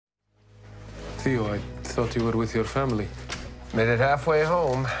Theo, I thought you were with your family. Made it halfway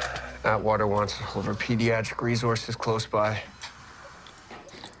home. Atwater wants all of her pediatric resources close by.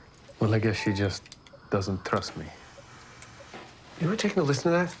 Well, I guess she just doesn't trust me. You were taking a listen to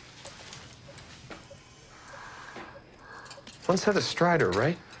that? One said a Strider,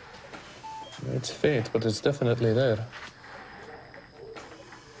 right? It's fate, but it's definitely there.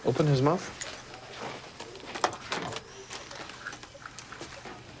 Open his mouth.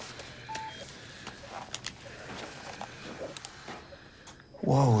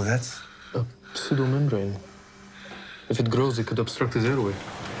 Whoa, that's... A pseudomembrane. If it grows, it could obstruct his airway.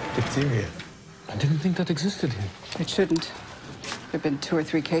 diphtheria. I didn't think that existed here. It shouldn't. There have been 2 or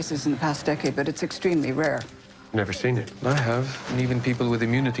 3 cases in the past decade, but it's extremely rare. Never seen it. I have, and even people with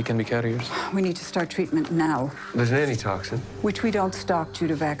immunity can be carriers. We need to start treatment now, There's an antitoxin. which we don't stock due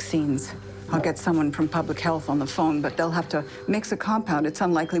to vaccines. I'll get someone from public health on the phone, but they'll have to mix a compound. It's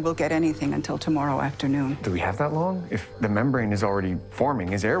unlikely we'll get anything until tomorrow afternoon. Do we have that long? If the membrane is already forming,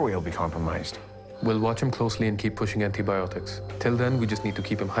 his airway will be compromised. We'll watch him closely and keep pushing antibiotics. Till then, we just need to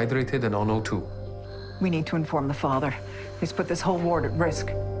keep him hydrated and on O2. We need to inform the father. He's put this whole ward at risk.